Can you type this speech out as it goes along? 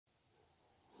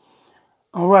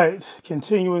All right,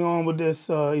 continuing on with this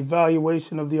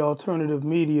evaluation of the alternative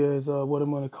media is what I'm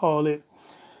going to call it.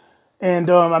 And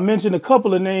I mentioned a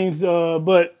couple of names,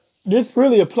 but this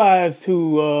really applies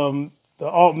to the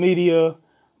alt media,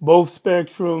 both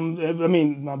spectrums. I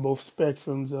mean, not both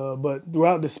spectrums, but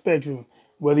throughout the spectrum,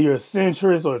 whether you're a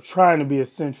centrist or trying to be a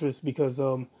centrist, because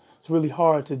it's really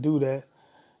hard to do that.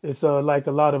 It's like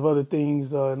a lot of other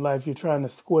things in life, you're trying to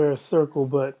square a circle,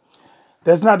 but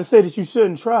that's not to say that you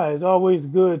shouldn't try. It's always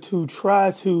good to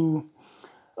try to,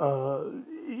 go.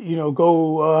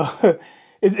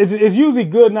 It's usually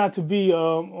good not to be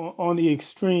on the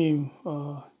extreme,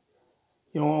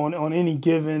 on any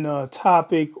given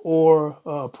topic or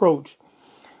approach.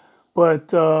 But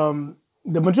the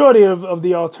majority of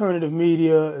the alternative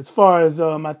media, as far as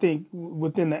I think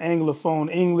within the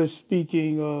Anglophone, English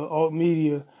speaking alt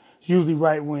media, is usually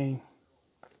right wing.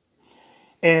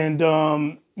 And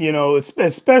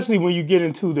especially when you get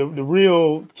into the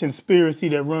real conspiracy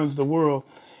that runs the world,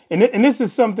 and this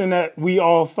is something that we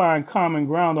all find common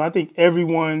ground on. I think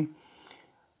everyone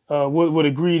would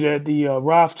agree that the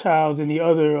Rothschilds and the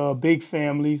other big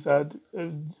families,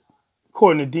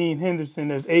 according to Dean Henderson,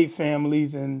 there's 8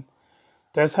 families, and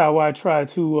that's how I try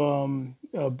to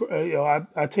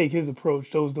I take his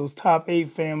approach. Those top 8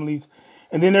 families,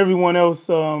 and then everyone else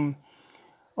on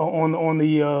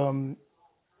the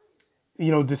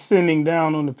descending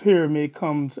down on the pyramid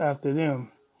comes after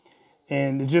them.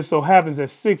 And it just so happens that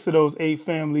 6 of those 8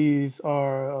 families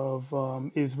are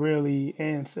of Israeli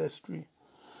ancestry.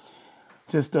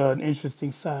 Just an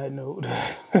interesting side note.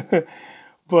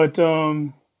 But,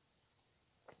 you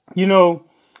know,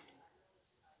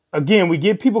 again, we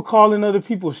get people calling other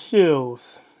people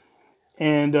shills.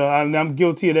 And I'm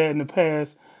guilty of that in the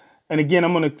past. And again,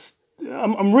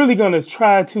 I'm really gonna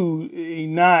try to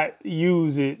not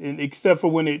use it, and except for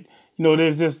when it,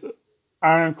 there's just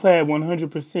ironclad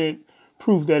 100%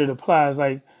 proof that it applies.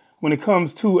 Like when it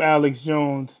comes to Alex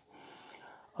Jones.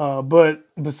 But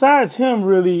besides him,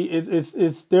 really,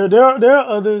 it's there are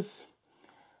others.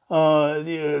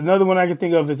 Another one I can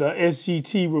think of is a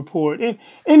SGT report. And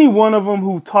any one of them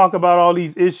who talk about all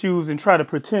these issues and try to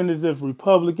pretend as if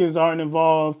Republicans aren't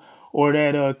involved or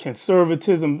that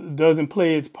conservatism doesn't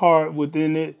play its part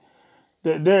within it.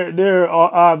 That they're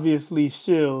obviously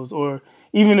shills, or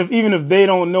even if they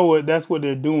don't know it, that's what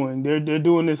they're doing. They're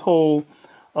doing this whole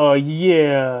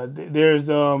there's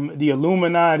the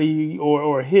Illuminati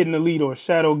or hidden elite or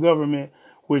shadow government,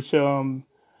 which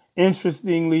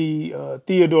interestingly,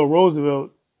 Theodore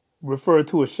Roosevelt referred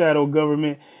to a shadow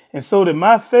government, and so did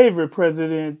my favorite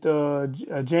president,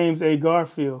 James A.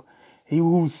 Garfield. He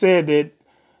who said that,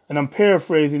 and I'm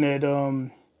paraphrasing that.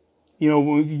 When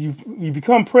you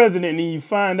become president and you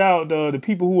find out the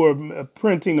people who are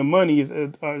printing the money is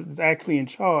actually in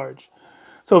charge.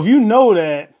 So if you know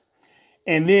that,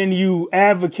 and then you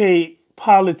advocate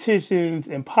politicians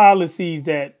and policies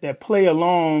that play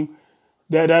along,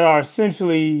 that are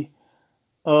essentially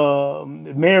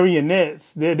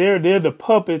marionettes. They're the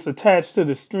puppets attached to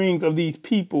the strings of these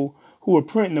people who are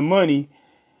printing the money,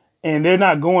 and they're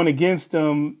not going against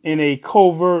them in a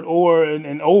covert or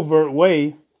an overt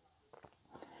way.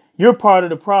 You're part of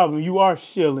the problem. You are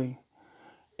shilling.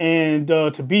 And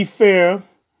to be fair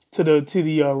to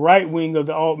the right wing of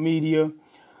the alt media,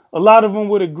 a lot of them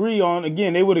would agree on.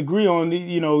 Again, they would agree on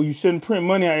you shouldn't print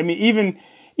money. I mean,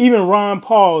 even Ron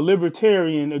Paul,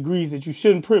 libertarian, agrees that you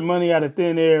shouldn't print money out of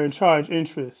thin air and charge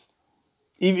interest.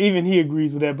 Even he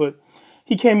agrees with that. But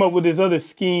he came up with this other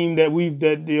scheme that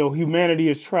humanity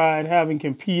has tried, having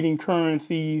competing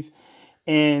currencies.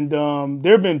 And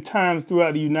there have been times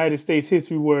throughout the United States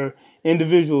history where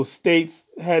individual states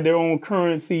had their own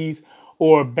currencies,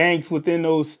 or banks within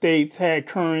those states had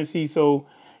currency. So,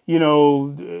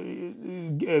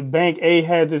 Bank A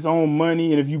has its own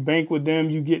money, and if you bank with them,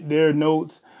 you get their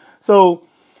notes. So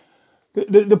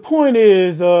the point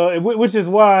is, which is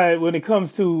why when it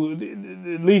comes to,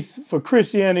 at least for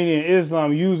Christianity and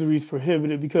Islam, usury is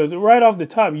prohibited, because right off the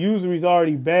top, usury is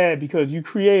already bad because you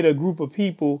create a group of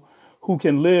people who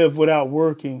can live without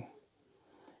working.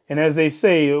 And as they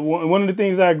say, one of the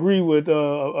things I agree with,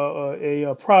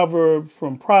 a proverb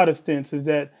from Protestants, is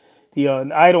that the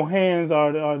idle hands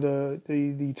are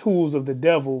the tools of the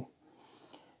devil.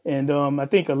 And I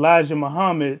think Elijah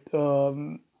Muhammad,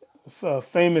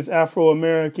 famous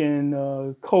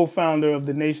Afro-American co-founder of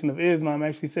the Nation of Islam,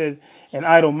 actually said an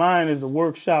idle mind is the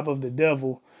workshop of the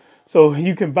devil. So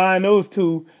you combine those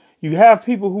two, you have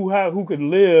people who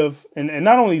can live and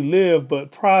not only live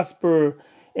but prosper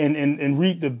and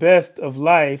reap the best of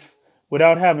life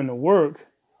without having to work.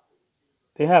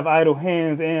 They have idle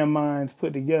hands and minds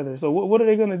put together. So what are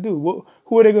they going to do?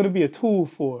 Who are they going to be a tool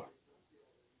for?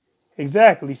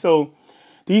 Exactly. So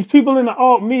these people in the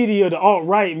alt media, the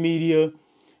alt-right media,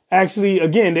 actually,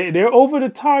 again, they're over the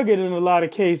target in a lot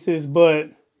of cases, but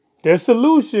their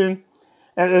solution,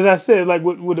 as I said, like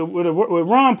with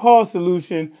Ron Paul's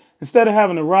solution, instead of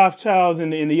having the Rothschilds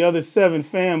and the other 7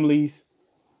 families,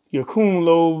 your Kuhn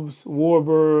Loebs,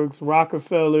 Warburgs,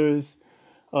 Rockefellers,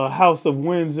 House of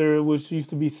Windsor, which used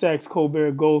to be Saxe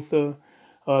Colbert Gotha,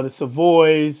 the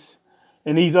Savoys,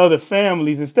 and these other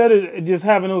families, instead of just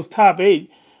having those top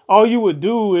 8, all you would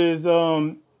do is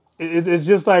it's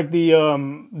just like the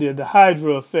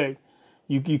Hydra effect.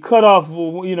 You cut off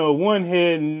one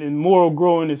head and more will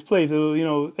grow in its place.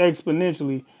 It'll,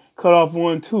 exponentially cut off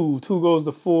 1, 2 goes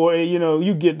to 4.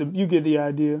 You get the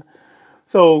idea.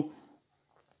 So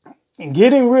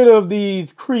getting rid of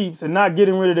these creeps and not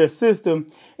getting rid of their system.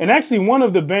 And actually, one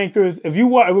of the bankers, if you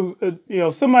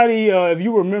if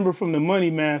you remember from the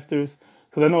Money Masters,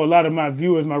 because I know a lot of my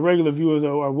regular viewers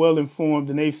are well informed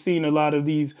and they've seen a lot of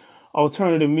these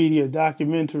alternative media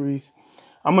documentaries.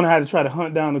 I'm going to have to try to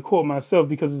hunt down the quote myself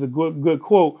because it's a good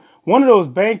quote. One of those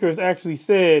bankers actually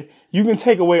said, you can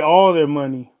take away all their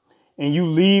money and you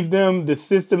leave them the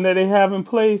system that they have in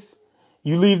place.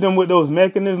 You leave them with those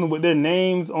mechanisms, with their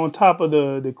names on top of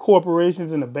the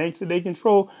corporations and the banks that they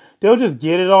control. They'll just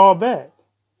get it all back.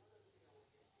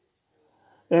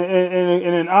 And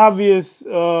an obvious,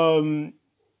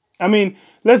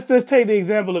 let's take the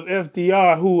example of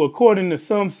FDR, who, according to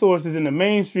some sources in the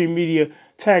mainstream media,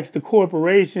 taxed the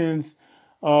corporations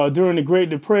during the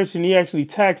Great Depression. He actually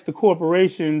taxed the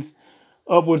corporations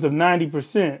upwards of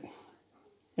 90%,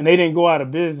 and they didn't go out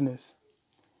of business.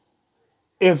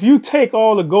 If you take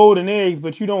all the golden eggs,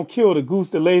 but you don't kill the goose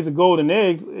that lays the golden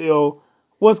eggs, or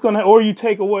you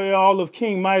take away all of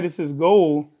King Midas's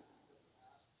gold.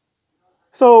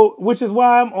 So, which is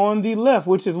why I'm on the left,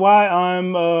 which is why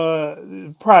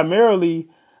I'm primarily,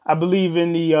 I believe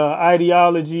in the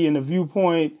ideology and the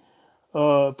viewpoint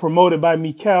promoted by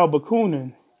Mikhail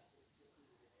Bakunin,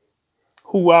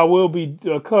 who I will be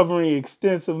covering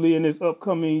extensively in this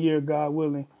upcoming year, God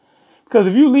willing. Because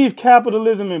if you leave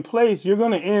capitalism in place, you're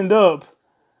going to end up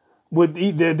with,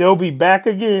 they'll be back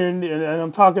again. And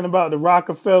I'm talking about the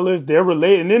Rockefellers, they're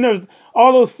related. And then there's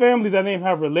all those families I named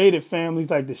have related families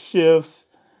like the Schiffs.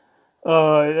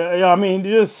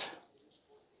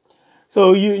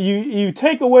 So you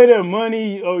take away their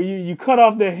money or you cut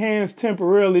off their hands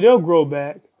temporarily, they'll grow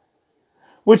back.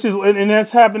 And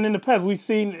that's happened in the past. We've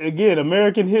seen, again,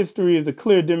 American history is a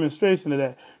clear demonstration of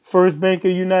that. First Bank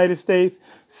of the United States,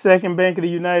 Second Bank of the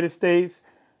United States,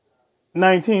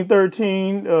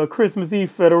 1913, Christmas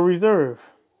Eve Federal Reserve.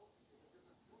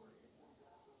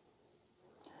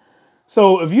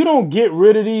 So if you don't get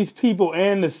rid of these people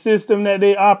and the system that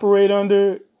they operate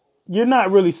under, you're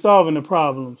not really solving the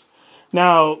problems.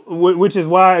 Now, which is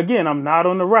why, again, I'm not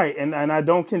on the right, and I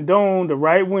don't condone the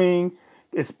right wing.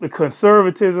 It's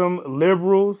conservatism,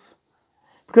 liberals.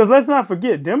 Because let's not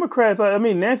forget, Democrats,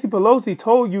 Nancy Pelosi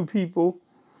told you people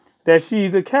that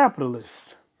she's a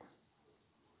capitalist.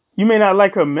 You may not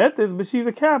like her methods, but she's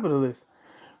a capitalist.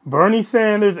 Bernie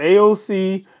Sanders,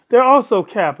 AOC, they're also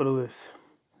capitalists.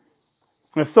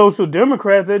 And social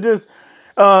democrats, they're just,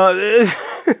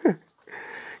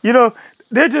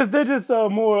 they're just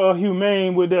more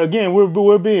humane. Again,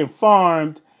 we're being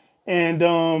farmed,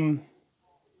 and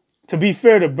to be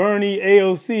fair to Bernie,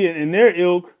 AOC, and their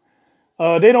ilk,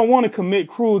 they don't want to commit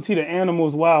cruelty to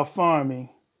animals while farming.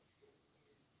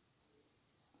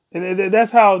 And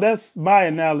that's my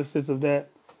analysis of that.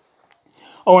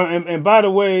 Oh, and by the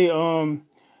way,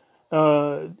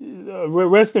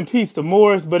 rest in peace to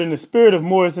Morris. But in the spirit of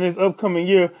Morris, in this upcoming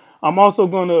year, I'm also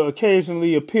going to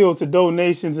occasionally appeal to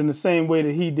donations in the same way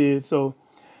that he did. So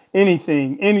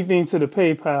anything to the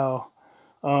PayPal.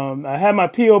 I had my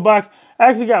P.O. box. I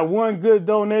actually got one good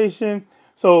donation.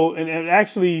 So, and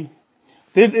actually,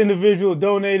 this individual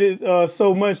donated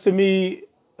so much to me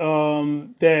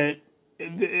that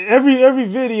every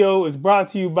video is brought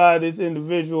to you by this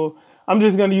individual. I'm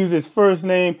just going to use his first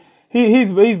name. He's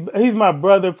my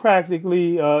brother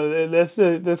practically.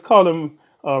 Let's call him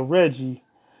Reggie.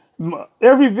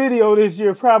 Every video this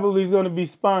year probably is going to be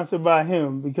sponsored by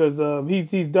him because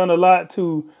he's done a lot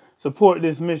to support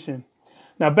this mission.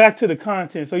 Now back to the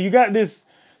content. So you got this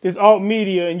alt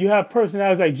media, and you have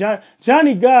personalities like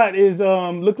Johnny Gott is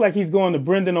look like he's going the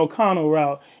Brendan O'Connell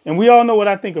route, and we all know what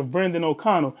I think of Brendan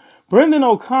O'Connell. Brendan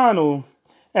O'Connell,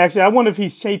 actually, I wonder if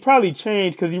he probably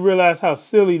changed because he realized how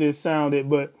silly this sounded.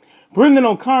 But Brendan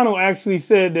O'Connell actually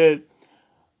said that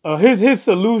his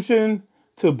solution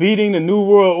to beating the New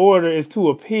World Order is to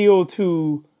appeal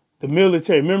to the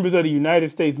military, members of the United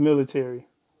States military.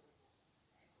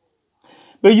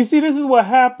 But you see, this is what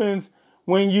happens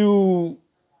when you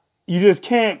just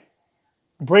can't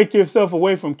break yourself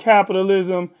away from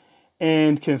capitalism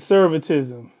and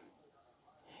conservatism.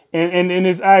 And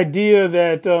this idea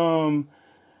that,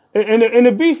 and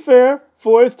to be fair,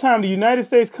 for its time, the United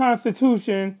States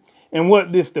Constitution and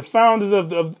what the founders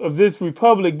of this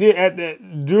republic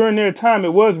did during their time,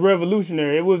 it was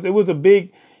revolutionary. It was a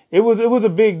big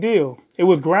deal. It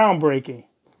was groundbreaking.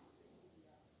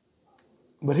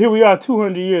 But here we are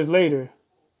 200 years later.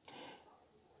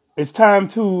 It's time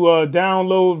to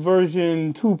download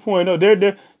version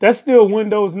 2.0. That's still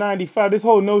Windows 95. This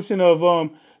whole notion of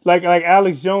like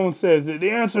Alex Jones says, that the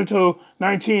answer to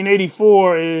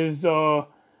 1984 is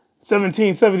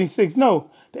 1776.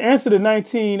 No, the answer to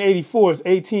 1984 is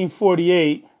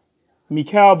 1848.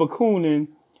 Mikhail Bakunin,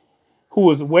 who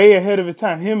was way ahead of his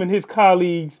time, him and his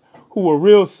colleagues who were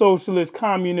real socialists,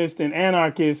 communists, and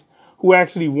anarchists, who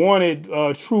actually wanted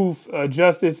truth,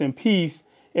 justice, and peace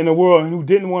in the world, and who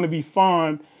didn't want to be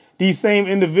farmed. These same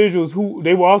individuals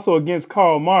they were also against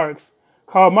Karl Marx.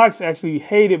 Karl Marx actually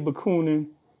hated Bakunin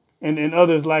and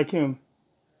others like him.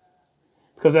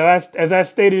 Because as I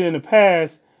stated in the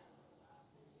past,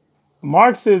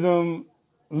 Marxism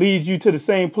leads you to the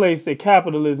same place that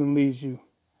capitalism leads you.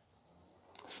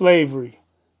 Slavery.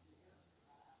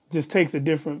 Just takes a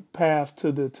different path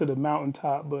to the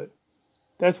mountaintop, but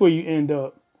that's where you end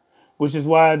up. Which is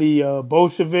why the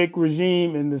Bolshevik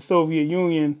regime in the Soviet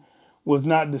Union was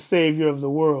not the savior of the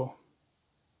world.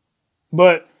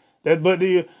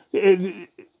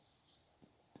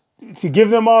 To give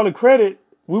them all the credit,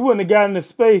 we wouldn't have gotten to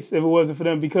space if it wasn't for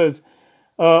them, because,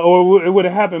 or it would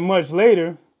have happened much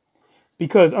later,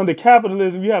 because under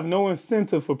capitalism, you have no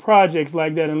incentive for projects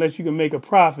like that unless you can make a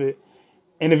profit.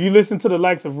 And if you listen to the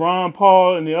likes of Ron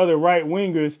Paul and the other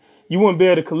right-wingers, you wouldn't be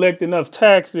able to collect enough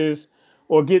taxes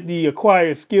or get the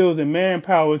acquired skills and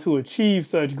manpower to achieve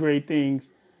such great things.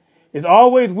 It's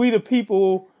always we the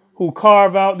people who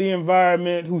carve out the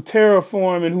environment, who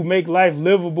terraform, and who make life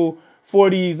livable for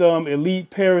these elite,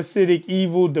 parasitic,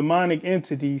 evil, demonic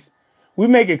entities. We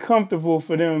make it comfortable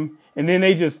for them, and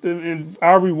then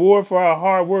our reward for our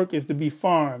hard work is to be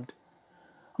farmed.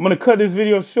 I'm gonna cut this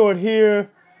video short here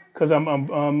because I'm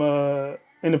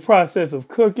in the process of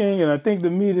cooking, and I think the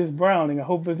meat is browning. I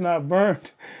hope it's not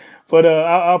burnt. But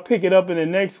I'll pick it up in the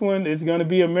next one. It's going to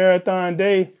be a marathon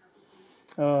day.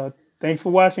 Thanks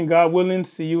for watching. God willing,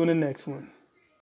 see you in the next one.